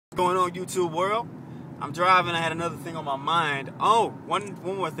going on, YouTube world? I'm driving. I had another thing on my mind. Oh, one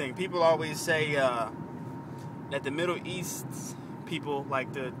more thing. People always say that the Middle East people,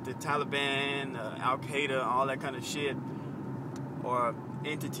 like the Taliban, Al Qaeda, all that kind of shit, or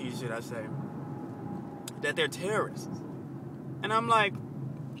entities, should I say, that they're terrorists. And I'm like,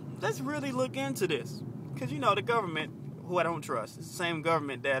 let's really look into this, because the government, who I don't trust, it's the same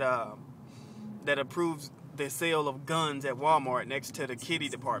government that approves the sale of guns at Walmart next to the kitty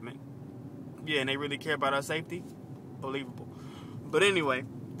department. Yeah, and they really care about our safety? Believable. But anyway,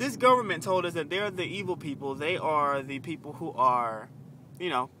 this government told us that they're the evil people. They are the people who are,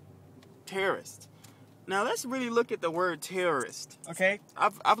 terrorists. Now, let's really look at the word terrorist, okay?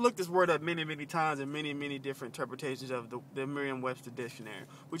 I've looked this word up many, many times in many, many different interpretations of the Merriam-Webster dictionary,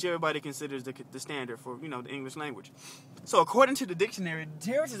 which everybody considers the standard for, the English language. So, according to the dictionary,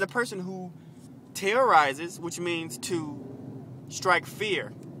 terrorist is a person who terrorizes, which means to strike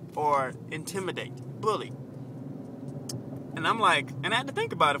fear or intimidate, bully. And I'm like, and I had to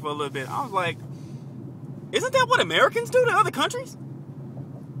think about it for a little bit. I was like, isn't that what Americans do to other countries?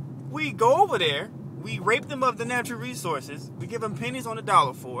 We go over there, we rape them of the natural resources, we give them pennies on the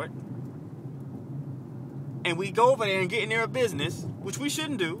dollar for it, and we go over there and get in their business, which we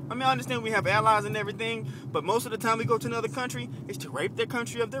shouldn't do. I mean, I understand we have allies and everything, but most of the time we go to another country, it's to rape their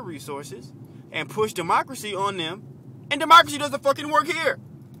country of their resources and push democracy on them, and democracy doesn't fucking work here.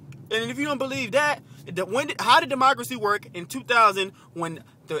 And if you don't believe that, how did democracy work in 2000 when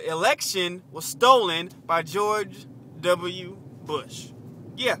the election was stolen by George W. Bush?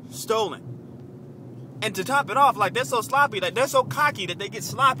 Yeah, stolen. And to top it off, like, they're so sloppy, like, they're so cocky that they get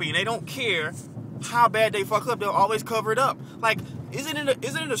sloppy and they don't care how bad they fuck up. They'll always cover it up. Like, isn't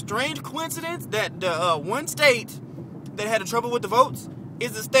it a strange coincidence that the one state that had the trouble with the votes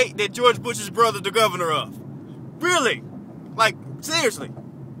is the state that George Bush's brother's the governor of? Really? Like, seriously.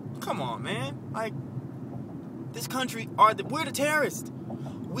 Come on, man. Like, this country, we're the terrorists.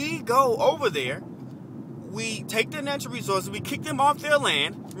 We go over there, we take their natural resources, we kick them off their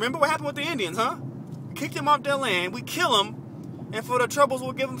land. Remember what happened with the Indians, huh? We kick them off their land, we kill them, and for the troubles,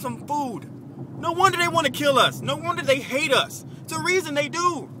 we'll give them some food. No wonder they want to kill us. No wonder they hate us. It's a reason they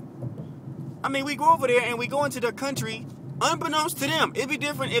do. I mean, we go over there and we go into their country unbeknownst to them. It'd be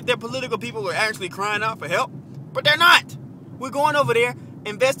different if their political people were actually crying out for help, but they're not. We're going over there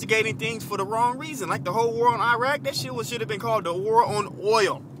investigating things for the wrong reason, like the whole war on Iraq. That shit should have been called the war on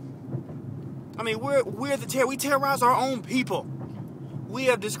oil. I mean, we terrorize our own people. We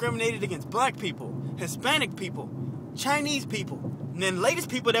have discriminated against black people, Hispanic people, Chinese people, and then the latest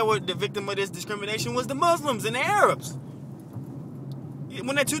people that were the victim of this discrimination was the Muslims and the Arabs.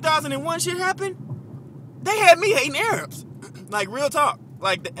 When that 2001 shit happened, they had me hating Arabs, like, real talk.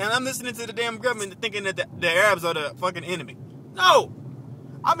 Like, and I'm listening to the damn government thinking that the Arabs are the fucking enemy. No.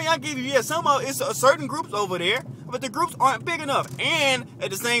 I mean, I give you, it's certain groups over there, but the groups aren't big enough. And at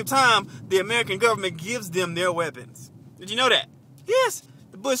the same time, the American government gives them their weapons. Did you know that? Yes,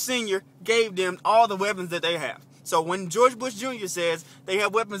 the Bush Sr. gave them all the weapons that they have. So when George Bush Jr. says they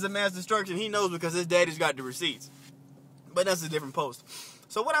have weapons of mass destruction, he knows because his daddy's got the receipts. But that's a different post.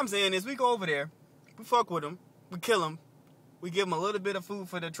 So what I'm saying is we go over there, we fuck with them, we kill them, we give them a little bit of food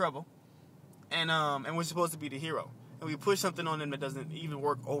for their trouble, and we're supposed to be the hero. And we push something on them that doesn't even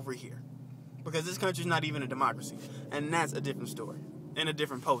work over here. Because this country's not even a democracy. And that's a different story. And a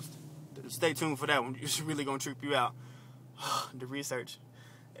different post. Stay tuned for that one. It's really going to trip you out. The research.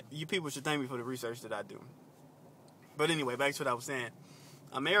 You people should thank me for the research that I do. But anyway, back to what I was saying.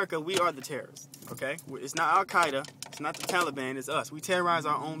 America, we are the terrorists. Okay? It's not Al-Qaeda. It's not the Taliban. It's us. We terrorize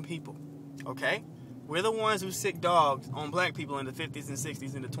our own people. Okay? We're the ones who sick dogs on black people in the 50s and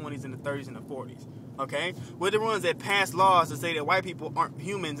 60s and the 20s and the 30s and the 40s. Okay? We're the ones that pass laws to say that white people aren't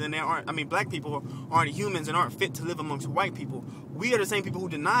humans and black people aren't humans and aren't fit to live amongst white people. We are the same people who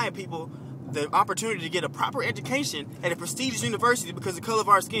deny people the opportunity to get a proper education at a prestigious university because of the color of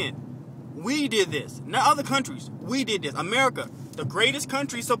our skin. We did this. Not other countries. We did this. America, the greatest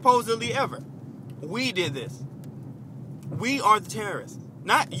country supposedly ever. We did this. We are the terrorists.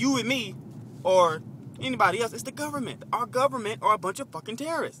 Not you and me or anybody else. It's the government. Our government are a bunch of fucking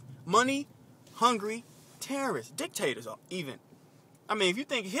terrorists. Money hungry terrorists, dictators even. I mean, if you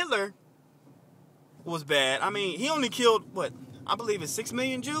think Hitler was bad, I mean, he only killed, I believe it's 6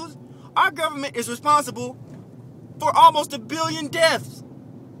 million Jews. Our government is responsible for almost 1 billion deaths,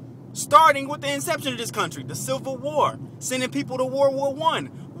 starting with the inception of this country, the Civil War, sending people to World War I,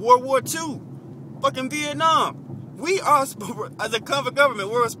 World War II, fucking Vietnam. We are, as a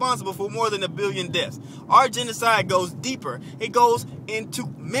government, we're responsible for more than 1 billion deaths. Our genocide goes deeper. It goes into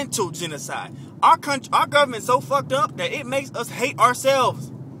mental genocide. Our government's so fucked up that it makes us hate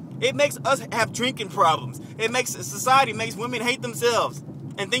ourselves. It makes us have drinking problems. It makes society, makes women hate themselves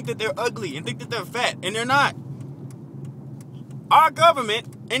and think that they're ugly and think that they're fat, and they're not. Our government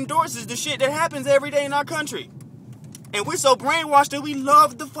endorses the shit that happens every day in our country. And we're so brainwashed that we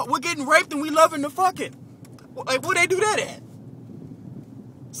love the fuck. We're getting raped and we loving the fucking. Like, where they do that at?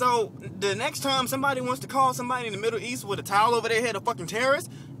 So, the next time somebody wants to call somebody in the Middle East with a towel over their head a fucking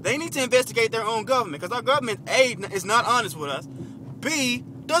terrorist, they need to investigate their own government. Because our government, A, is not honest with us. B,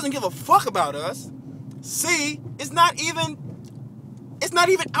 doesn't give a fuck about us. C, it's not even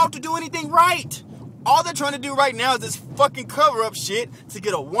out to do anything right. All they're trying to do right now is this fucking cover up shit to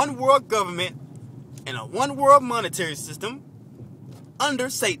get a one world government and a one world monetary system under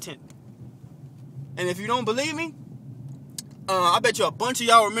Satan. And if you don't believe me, I bet you a bunch of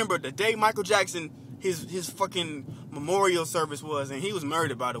y'all remember the day Michael Jackson, his fucking memorial service was, and he was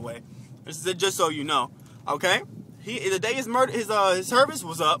murdered, by the way. This is just so you know, okay? The day his service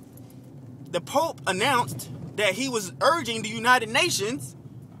was up, the Pope announced that he was urging the United Nations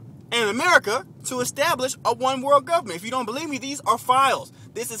and America to establish a one world government. If you don't believe me, these are files.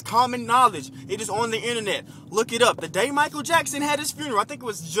 This is common knowledge. It is on the internet. Look it up. The day Michael Jackson had his funeral, I think it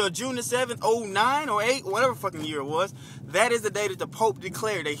was June the 7th, 09 or 8, whatever fucking year it was, that is the day that the Pope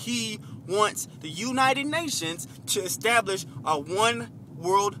declared that he wants the United Nations to establish a one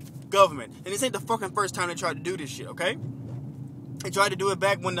world government. And this ain't the fucking first time they tried to do this shit, okay? They tried to do it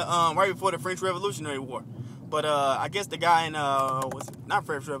back when right before the French Revolutionary War. But I guess the guy in was not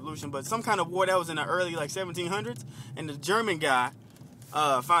French Revolution, but some kind of war that was in the early 1700s, and the German guy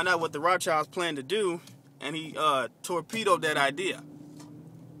found out what the Rothschilds planned to do, and he torpedoed that idea.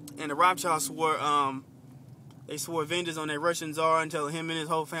 And the Rothschilds swore vengeance on their Russian czar until him and his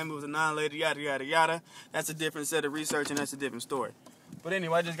whole family was annihilated. Yada yada yada. That's a different set of research, and that's a different story. But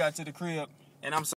anyway, I just got to the crib, and I'm